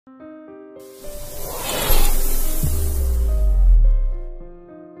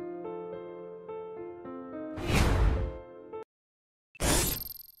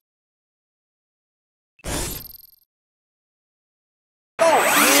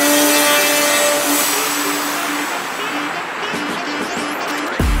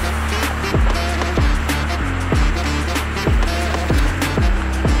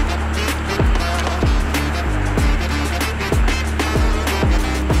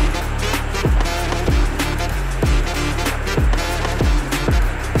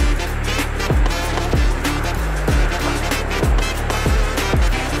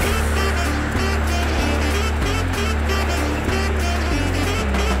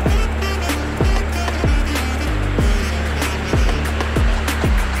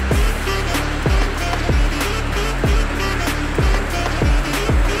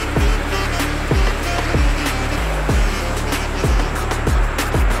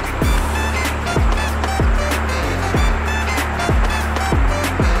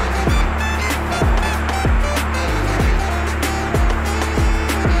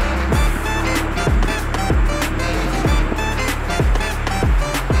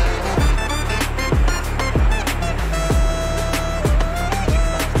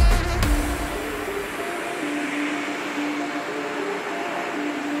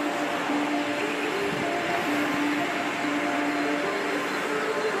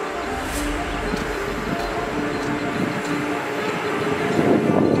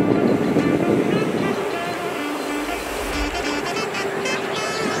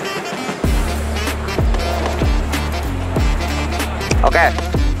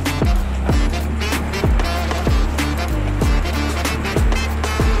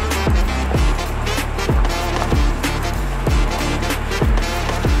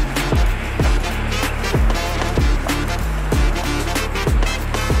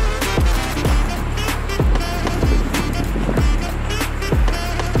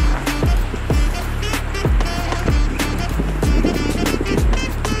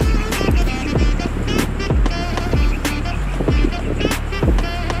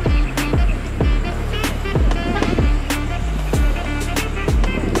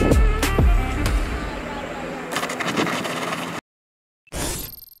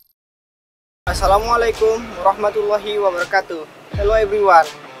Assalamualaikum warahmatullahi wabarakatuh. Hello everyone.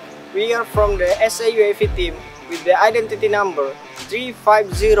 We are from the SAUAV team with the identity number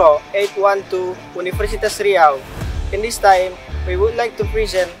 350812 Universitas Riau. In this time, we would like to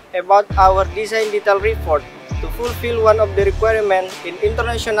present about our design detail report to fulfill one of the requirements in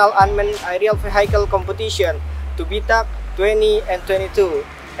International Unmanned Aerial Vehicle Competition to BTAC 20 and 22.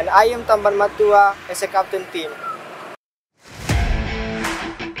 And I am Tamban Matua as a captain team.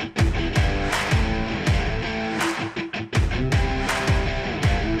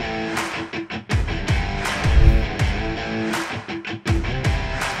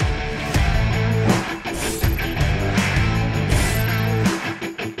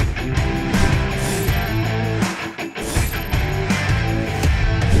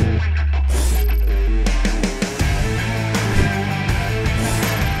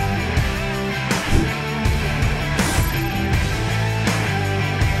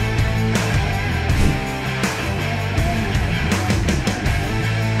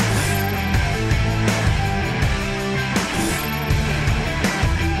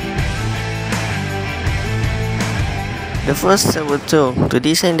 The first step we took to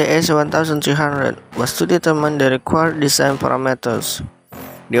design the S1300 was to determine the required design parameters.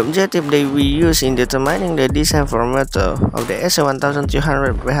 The objective that we use in determining the design parameter of the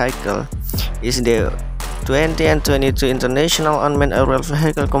S1300 vehicle is the 20 and 22 International Unmanned Aerial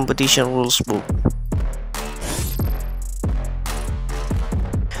Vehicle Competition Rules Book.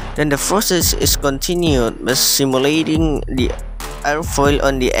 Then the process is continued by simulating the airfoil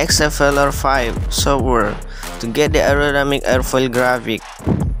on the XFLR 5 software to get the aerodynamic airfoil graphic.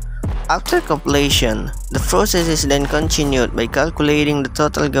 After completion, the process is then continued by calculating the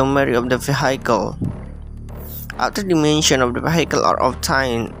total geometry of the vehicle. After dimension of the vehicle are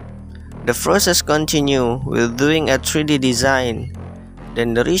obtained, the process continues with doing a 3D design.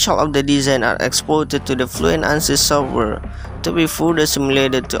 Then the result of the design are exported to the Fluent ANSYS software to be further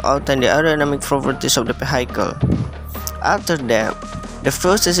simulated to obtain the aerodynamic properties of the vehicle. After that, the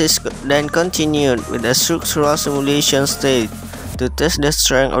process is then continued with a structural simulation stage to test the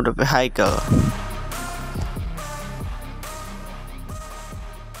strength of the vehicle.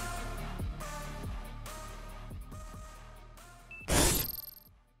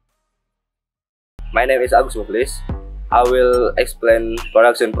 My name is Agus Muflis. I will explain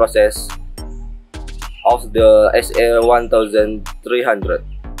production process of the SA1300.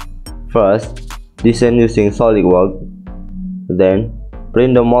 First, design using SolidWorks. Then,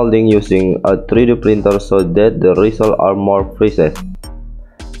 print the molding using a 3D printer so that the results are more precise.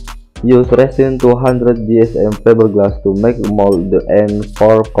 Use resin 200 GSM fiberglass to make mold the end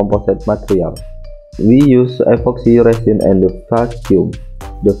for composite material. We use epoxy resin and the vacuum.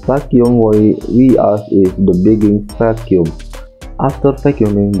 The vacuum we use is the bagging vacuum. After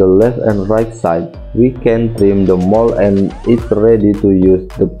vacuuming the left and right side, we can trim the mold and it's ready to use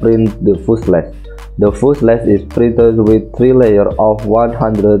to print the fuselage. The fuselage is printed with 3 layers of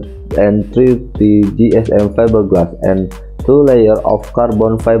 130 GSM fiberglass and 2 layers of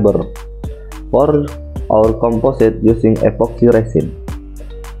carbon fiber. For our composite using epoxy resin,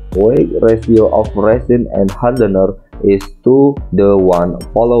 weight ratio of resin and hardener is 2:1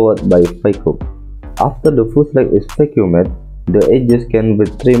 followed by vacuum. After the fuselage is vacuumed, the edges can be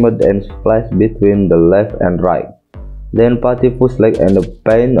trimmed and spliced between the left and right. Then putty fuselage and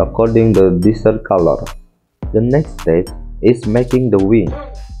paint according to the desired color. The next stage is making the wing.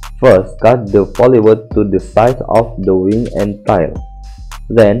 First, cut the polywood to the size of the wing and tail.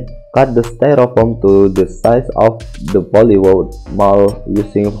 Then, cut the styrofoam to the size of the polywood mold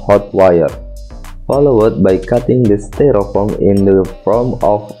using hot wire, followed by cutting the styrofoam in the form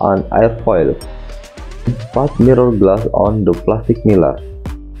of an airfoil. Pass mirror glass on the plastic mirror.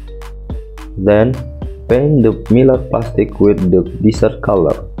 Then, paint the mirror plastic with the desired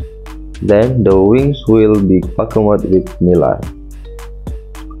color. Then the wings will be vacuumed with mylar.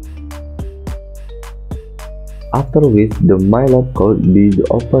 After which the mylar could be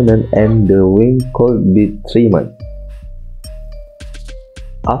opened and the wing could be trimmed.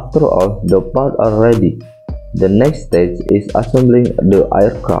 After all the parts are ready, the next stage is assembling the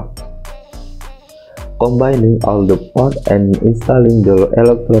aircraft. Combining all the parts and installing the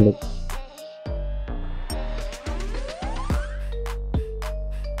electronic.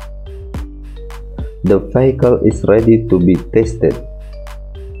 The vehicle is ready to be tested.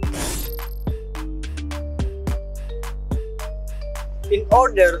 In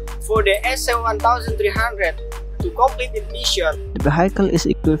order for the S1300 to complete its mission, the vehicle is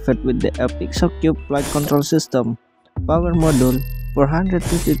equipped with the Pixocube flight control system, power module,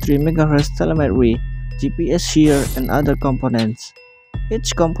 453 MHz telemetry, GPS share, and other components.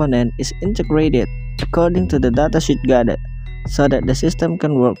 Each component is integrated according to the datasheet gathered so that the system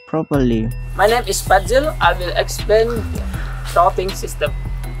can work properly. My name is Fadzil. I will explain dropping system.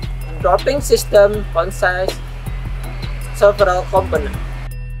 Dropping system consists several components,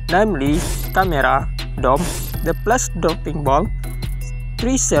 namely camera, dome, the plus dropping ball,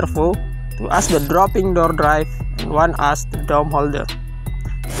 3 servo, 2 as the dropping door drive, and 1 as the dome holder,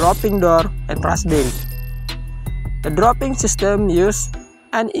 dropping door, and raspberry. The dropping system uses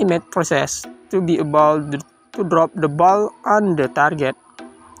an image process to be able to drop the ball on the target.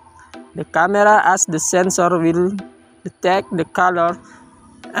 The camera as the sensor will detect the color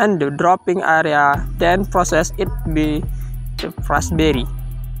and the dropping area, then process it by the raspberry.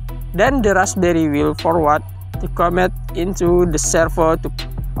 Then the raspberry will forward the command into the servo to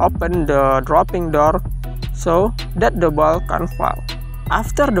open the dropping door so that the ball can fall.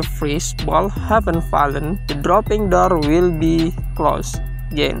 After the freeze ball haven't fallen, the dropping door will be closed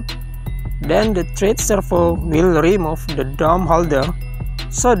again. Then the thread servo will remove the dome holder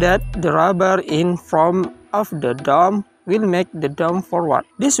so that the rubber in front of the dome will make the dome forward.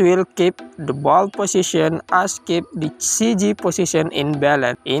 This will keep the ball position as keep the CG position in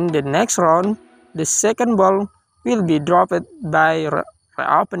balance. In the next round, the second ball will be dropped by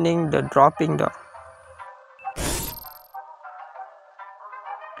reopening the dropping door.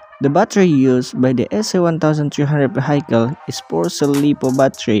 The battery used by the SA1300 vehicle is 4-cell LiPo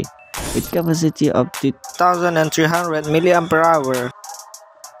battery with capacity of 2300 mAh.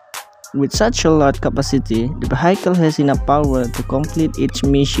 With such a large capacity, the vehicle has enough power to complete its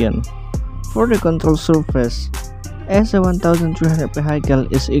mission. For the control surface, SA1300 vehicle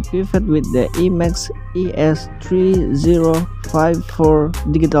is equipped with the IMAX ES3054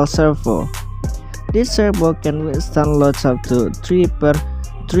 digital servo. This servo can withstand loads up to 3 per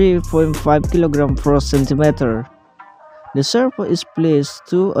 3.5 kg per centimeter. The servo is placed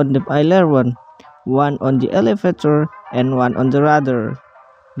 2 on the aileron, 1 on the elevator, and 1 on the rudder.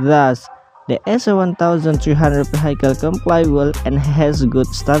 Thus, the SA1300 vehicle comply well and has good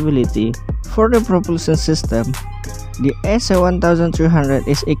stability. For the propulsion system, the SA1300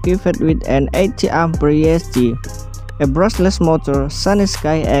 is equipped with an 80 ampere ESG, a brushless motor Sunny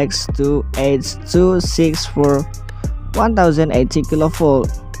Sky X2826 1080 kV,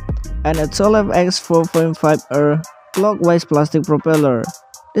 and a SAUAV 4.5R clockwise plastic propeller.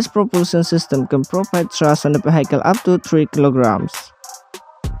 This propulsion system can provide thrust on the vehicle up to 3 kg.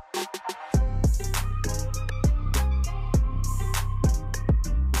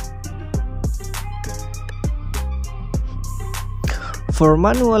 For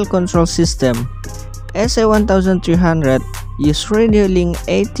manual control system, SA1300 use Radio Link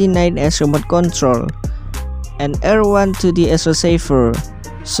 89S remote control and R1-2D saver.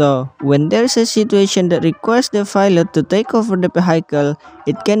 So, when there is a situation that requires the pilot to take over the vehicle,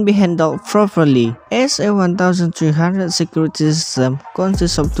 it can be handled properly. SA1300 security system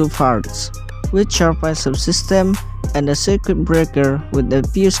consists of 2 parts, which are fire subsystem and a circuit breaker with a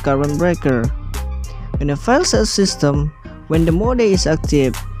fuse carbon breaker. In the fire subsystem, when the mode is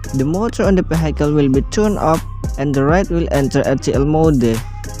active, the motor on the vehicle will be turned off and the ride will enter RTL mode.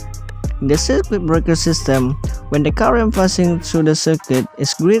 In the circuit breaker system, when the current passing through the circuit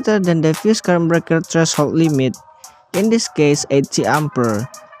is greater than the fuse current breaker threshold limit, in this case 80 ampere,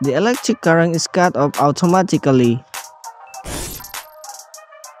 the electric current is cut off automatically.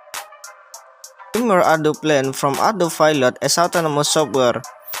 Humor Ado plan from Ado Pilot as autonomous software,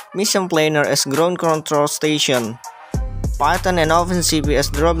 mission planner as ground control station, Python and OpenCV as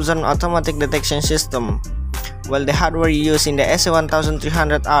drop zone automatic detection system, while the hardware used in the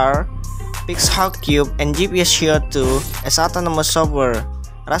SA1300 are Pixhawk Cube and GPS CO2 as autonomous software,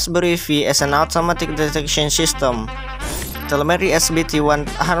 Raspberry Pi as an automatic detection system, Telemetry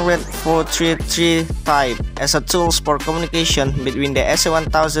SBT-100-433 type as a tools for communication between the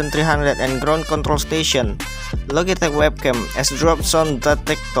SA1300 and ground control station, Logitech webcam as drop zone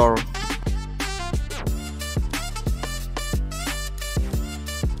detector.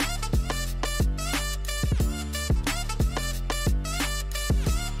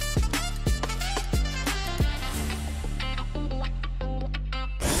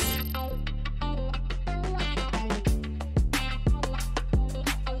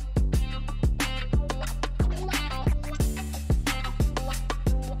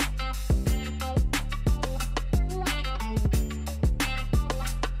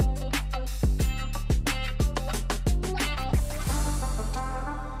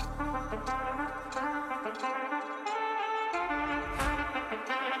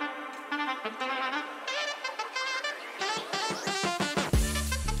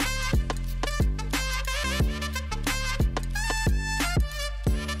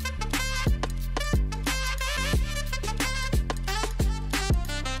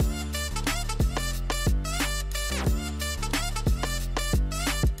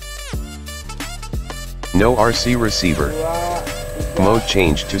 No RC receiver. Mode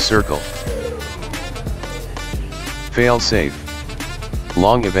change to circle. Fail safe.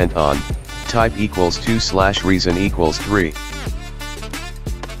 Long event on. Type equals 2/reason equals 3.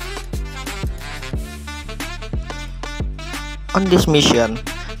 On this mission,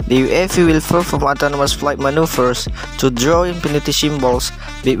 the UAV will perform autonomous flight maneuvers to draw infinity symbols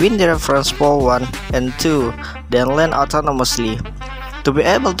between the reference pole 1 and 2, then land autonomously. To be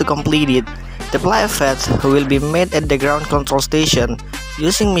able to complete it, the flight path will be made at the ground control station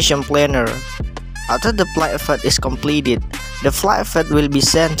using mission planner. After the flight path is completed, the flight path will be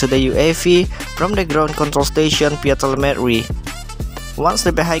sent to the UAV from the ground control station via telemetry. Once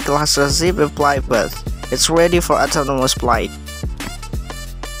the vehicle has received a flight path, it's ready for autonomous flight.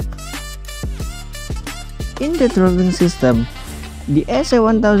 In the dropping system, the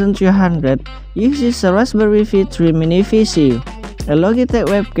SA1300 uses a Raspberry Pi 3 mini PC, a Logitech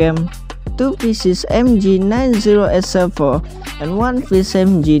webcam, 2 pieces MG90S4 and 1 piece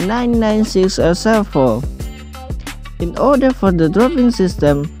MG996S4. In order for the dropping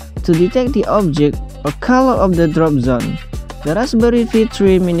system to detect the object or color of the drop zone, the Raspberry Pi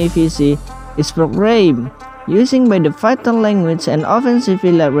 3 mini PC is programmed using by the Python language and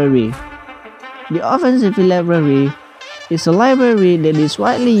OpenCV library. The OpenCV library is a library that is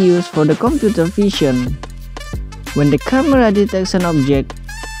widely used for the computer vision. When the camera detects an object,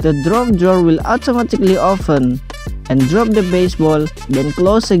 the drop drawer will automatically open and drop the baseball, then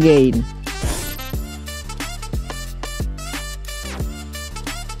close again.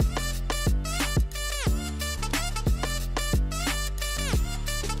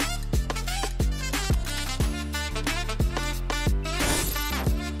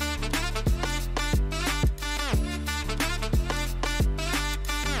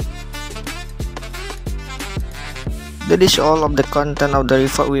 That is all of the content of the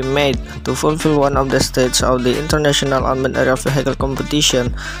report we made to fulfill one of the stages of the International Unmanned Aerial Vehicle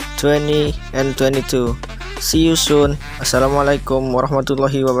Competition 20 and 22. See you soon. Assalamualaikum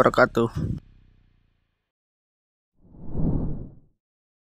warahmatullahi wabarakatuh.